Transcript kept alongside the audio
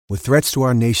With threats to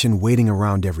our nation waiting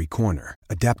around every corner,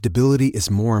 adaptability is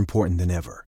more important than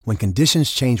ever. When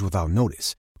conditions change without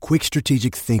notice, quick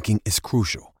strategic thinking is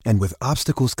crucial. And with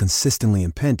obstacles consistently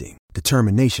impending,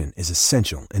 determination is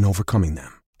essential in overcoming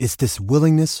them. It's this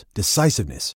willingness,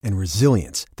 decisiveness, and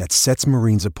resilience that sets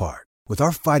Marines apart. With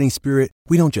our fighting spirit,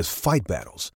 we don't just fight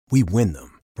battles, we win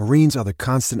them. Marines are the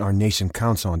constant our nation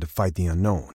counts on to fight the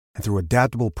unknown. And through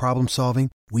adaptable problem solving,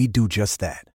 we do just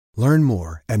that. Learn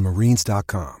more at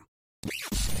marines.com.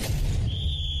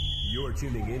 You're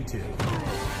tuning into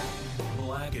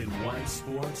Black and White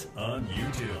Sports on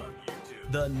YouTube.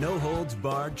 The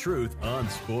no-holds-barred truth on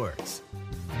sports.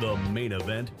 The main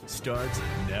event starts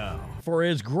now. For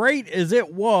as great as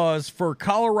it was for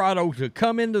Colorado to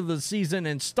come into the season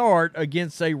and start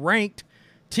against a ranked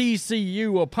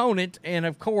TCU opponent and,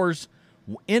 of course,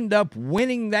 end up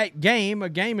winning that game, a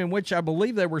game in which I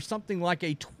believe they were something like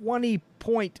a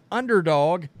 20-point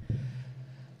underdog,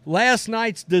 last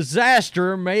night's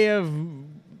disaster may have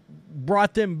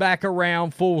brought them back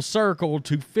around full circle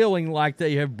to feeling like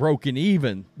they have broken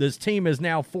even. This team is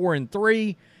now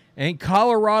 4-3, and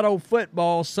Colorado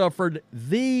football suffered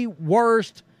the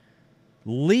worst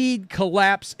lead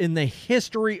collapse in the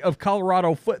history of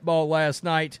Colorado football last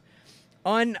night.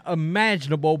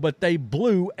 Unimaginable, but they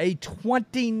blew a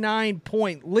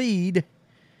 29-point lead.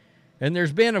 And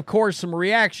there's been, of course, some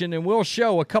reaction, and we'll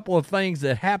show a couple of things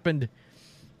that happened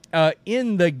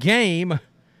in the game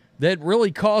that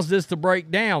really caused this to break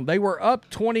down. They were up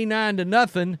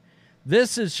 29-0.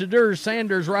 This is Shedeur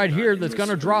Sanders right here that's going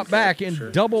to drop back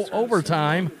in double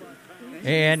overtime.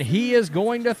 And he is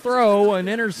going to throw an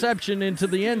interception into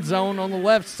the end zone on the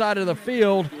left side of the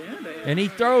field. And he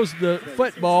throws the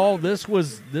football. This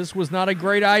was not a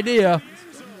great idea.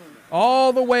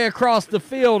 All the way across the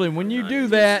field. And when you do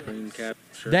that,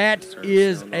 that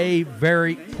is a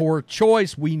very poor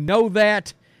choice. We know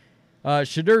that.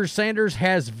 Shedeur Sanders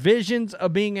has visions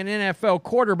of being an NFL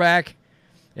quarterback.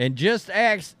 And just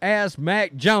ask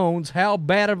Mac Jones how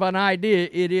bad of an idea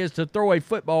it is to throw a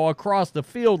football across the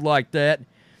field like that.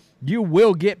 You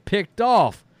will get picked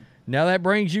off. Now that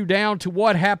brings you down to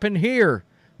what happened here.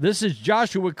 This is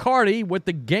Joshua Carty with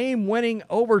the game-winning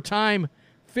overtime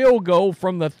field goal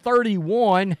from the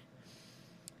 31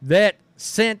 that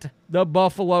sent the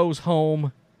Buffaloes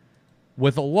home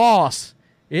with a loss.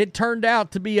 It turned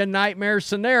out to be a nightmare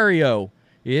scenario.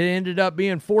 It ended up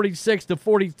being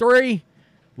 46-43.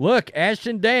 Look,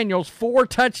 Ashton Daniels, 4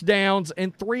 touchdowns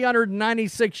and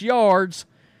 396 yards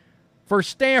for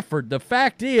Stanford. The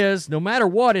fact is, no matter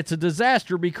what, it's a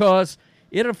disaster because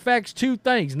it affects two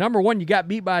things. Number one, you got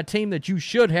beat by a team that you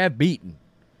should have beaten.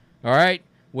 All right?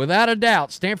 Without a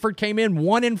doubt, Stanford came in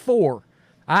 1-4.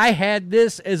 I had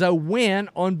this as a win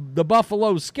on the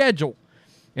Buffalo's schedule.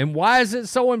 And why is it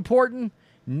so important?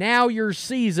 Now your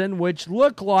season, which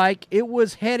looked like it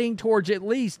was heading towards at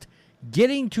least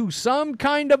getting to some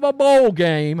kind of a bowl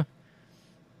game,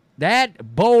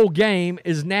 that bowl game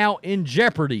is now in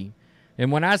jeopardy.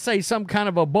 And when I say some kind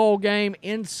of a bowl game,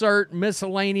 insert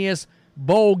miscellaneous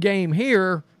bowl game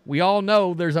here. We all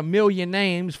know there's a million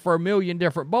names for a million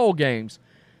different bowl games.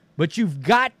 But you've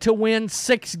got to win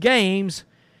 6 games,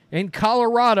 and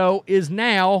Colorado is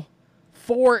now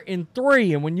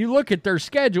 4-3. And when you look at their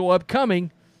schedule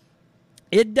upcoming,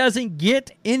 it doesn't get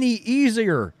any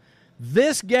easier.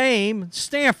 This game,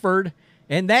 Stanford,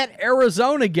 and that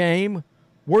Arizona game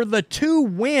were the 2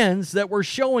 wins that were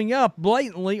showing up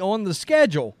blatantly on the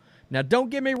schedule. Now, don't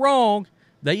get me wrong.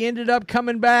 They ended up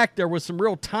coming back. There was some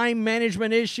real time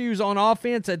management issues on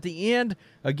offense at the end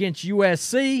against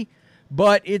USC.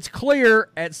 But it's clear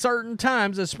at certain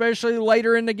times, especially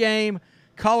later in the game,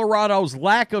 Colorado's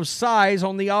lack of size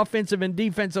on the offensive and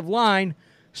defensive line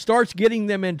starts getting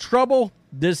them in trouble.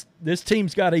 This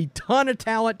team's got a ton of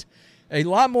talent, a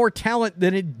lot more talent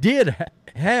than it did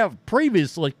have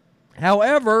previously.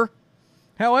 However,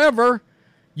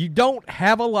 you don't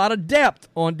have a lot of depth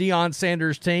on Deion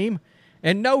Sanders' team.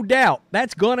 And no doubt,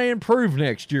 that's going to improve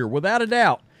next year, without a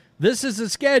doubt. This is the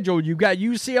schedule. You've got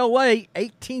UCLA,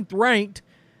 18th ranked.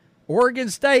 Oregon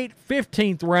State,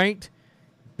 15th ranked.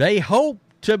 They hope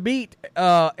to beat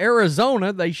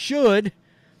Arizona. They should.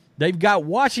 They've got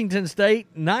Washington State,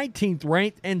 19th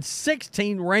ranked, and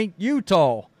 16th ranked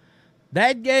Utah.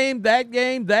 That game,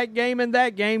 and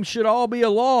that game should all be a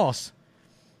loss.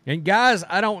 And guys,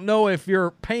 I don't know if you're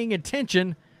paying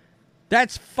attention.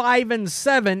 That's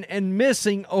 5-7 and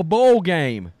missing a bowl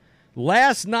game.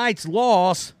 Last night's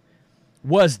loss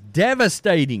was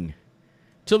devastating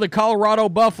to the Colorado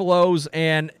Buffaloes,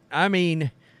 and I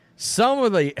mean, some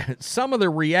of the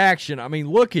reaction. I mean,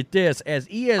 look at this as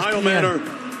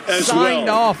ESPN. signed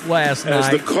off last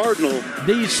night. The Cardinal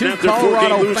these two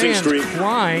Colorado fans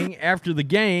crying after the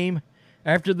game,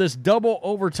 after this double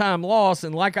overtime loss.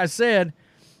 And like I said,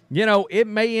 it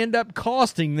may end up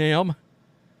costing them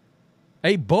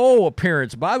a bowl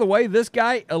appearance. By the way, this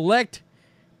guy, elect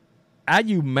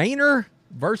Ayu Maynor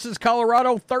versus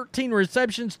Colorado, 13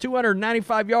 receptions,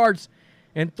 295 yards,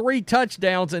 and 3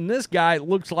 touchdowns. And this guy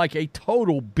looks like a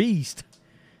total beast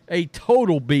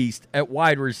at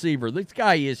wide receiver. This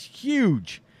guy is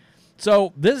huge.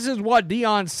 So this is what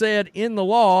Deion said in the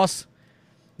loss.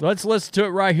 Let's listen to it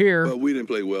right here. Well, we didn't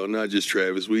play well, not just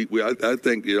Travis. I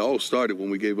think it all started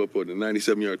when we gave up on the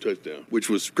 97-yard touchdown,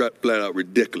 which was flat out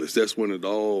ridiculous. That's when it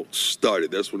all started.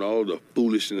 That's when all the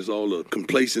foolishness, all the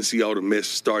complacency, all the mess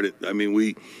started. I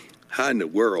mean, how in the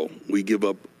world we give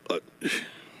up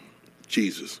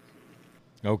Jesus.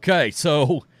 Okay,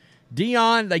 so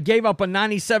Deion, they gave up a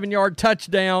 97-yard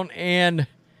touchdown, and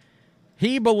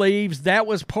he believes that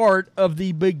was part of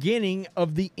the beginning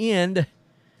of the end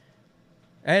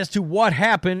as to what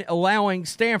happened, allowing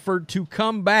Stanford to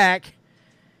come back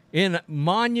in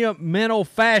monumental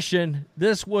fashion.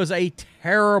 This was a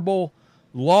terrible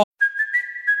loss.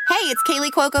 Hey, it's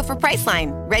Kaylee Cuoco for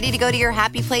Priceline. Ready to go to your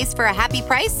happy place for a happy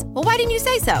price? Well, why didn't you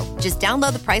say so? Just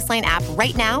download the Priceline app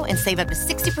right now and save up to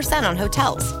 60% on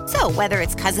hotels. So whether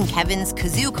it's Cousin Kevin's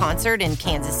Kazoo Concert in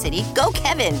Kansas City, go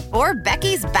Kevin, or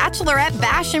Becky's Bachelorette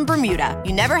Bash in Bermuda,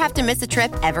 you never have to miss a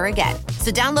trip ever again.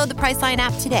 So download the Priceline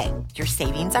app today. Your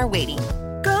savings are waiting.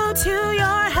 Go to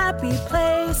your happy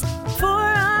place for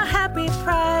a happy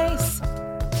price.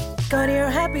 Go to your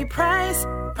happy price,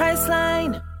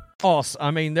 Priceline. I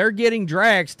mean, they're getting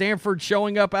dragged. Stanford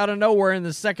showing up out of nowhere in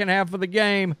the second half of the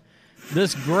game.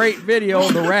 This great video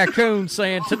of the raccoon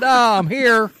saying, "Ta-da, I'm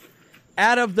here,"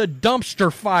 out of the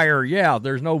dumpster fire. Yeah,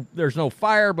 there's no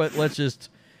fire, but let's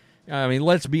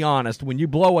be honest. When you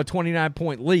blow a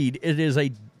 29-point lead, it is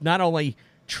not only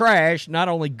trash, not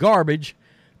only garbage,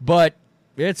 but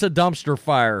it's a dumpster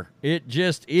fire. It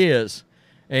just is.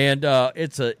 And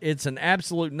it's an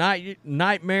absolute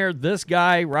nightmare. This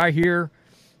guy right here,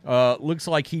 looks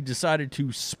like he decided to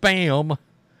spam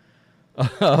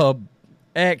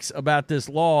X about this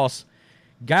loss.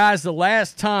 Guys, the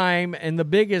last time and the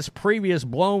biggest previous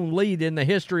blown lead in the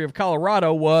history of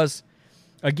Colorado was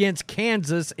against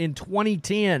Kansas in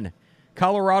 2010.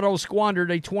 Colorado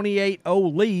squandered a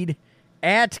 28-0 lead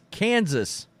at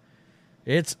Kansas.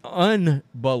 It's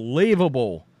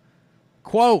unbelievable.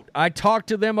 Quote, "I talked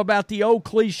to them about the old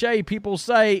cliche people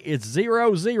say it's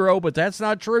 0-0, but that's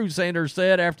not true," Sanders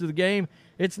said after the game.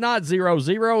 It's not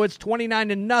 0-0, it's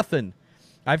 29-0.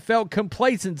 I felt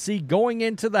complacency going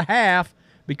into the half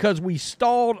because we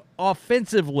stalled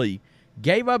offensively,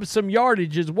 gave up some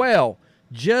yardage as well.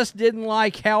 Just didn't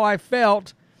like how I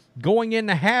felt going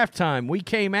into halftime. We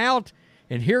came out,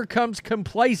 and here comes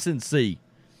complacency.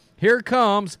 Here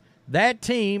comes that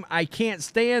team I can't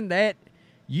stand that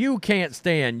you can't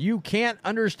stand. You can't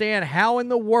understand how in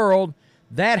the world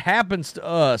that happens to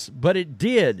us, but it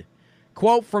did.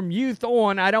 Quote, "From youth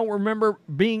on, I don't remember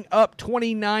being up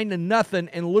 29-0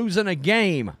 and losing a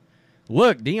game."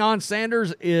 Look, Deion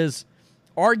Sanders is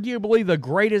arguably the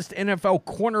greatest NFL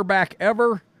cornerback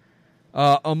ever,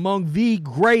 among the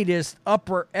greatest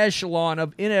upper echelon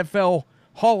of NFL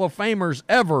Hall of Famers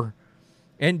ever.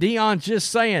 And Deion's just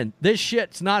saying, this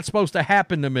shit's not supposed to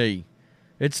happen to me.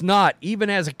 It's not, even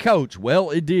as a coach.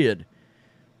 Well, it did.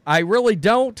 I really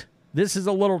don't. This is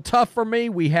a little tough for me.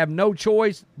 We have no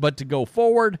choice but to go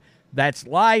forward. That's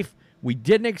life. We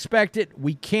didn't expect it.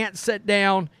 We can't sit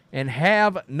down and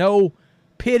have no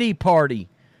pity party.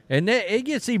 And it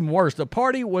gets even worse. The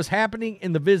party was happening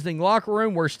in the visiting locker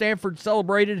room where Stanford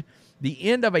celebrated the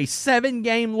end of a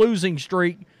 7-game losing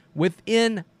streak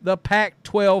within the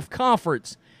Pac-12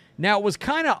 conference. Now, it was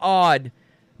kind of odd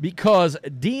because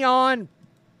Deion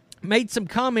made some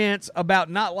comments about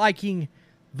not liking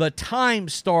the time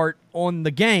start on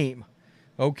the game.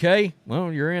 Okay,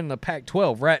 well, you're in the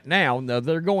Pac-12 right now. Now,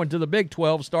 they're going to the Big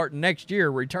 12 starting next year,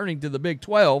 returning to the Big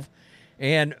 12.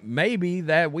 And maybe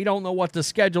that we don't know what the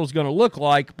schedule is going to look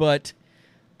like, but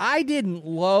I didn't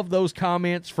love those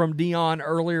comments from Deion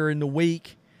earlier in the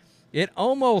week. It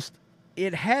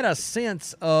had a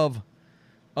sense of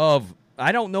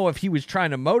I don't know if he was trying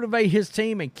to motivate his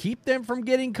team and keep them from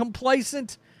getting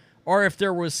complacent, or if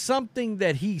there was something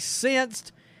that he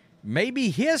sensed,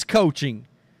 maybe his coaching,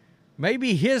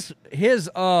 maybe his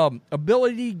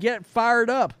ability to get fired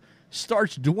up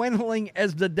starts dwindling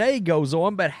as the day goes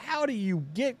on. But how do you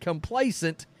get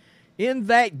complacent in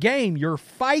that game? You're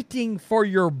fighting for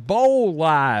your bowl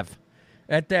live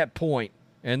at that point,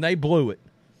 and they blew it.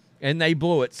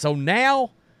 So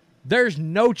now There's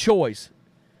no choice.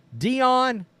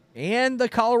 Deion and the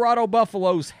Colorado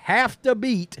Buffaloes have to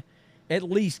beat at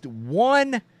least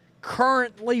one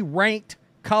currently ranked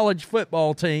college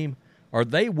football team, or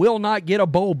they will not get a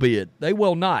bowl bid. They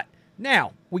will not.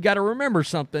 Now, we got to remember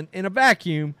something. In a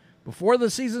vacuum, before the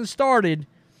season started,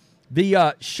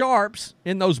 the Sharps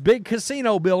in those big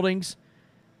casino buildings,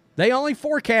 they only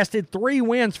forecasted 3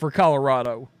 wins for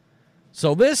Colorado.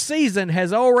 So this season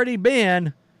has already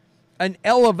been an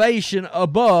elevation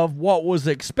above what was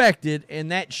expected,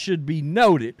 and that should be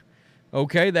noted.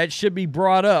 Okay, that should be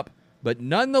brought up. But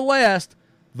nonetheless,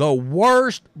 the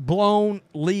worst blown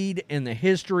lead in the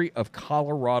history of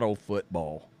Colorado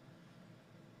football.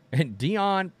 And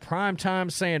Deion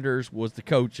Primetime Sanders was the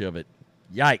coach of it.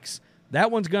 Yikes.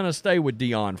 That one's going to stay with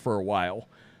Deion for a while.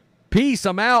 Peace.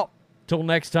 I'm out. Till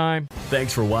next time.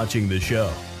 Thanks for watching the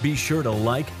show. Be sure to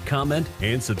like, comment,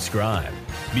 and subscribe.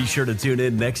 Be sure to tune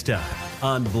in next time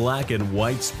on Black and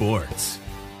White Sports.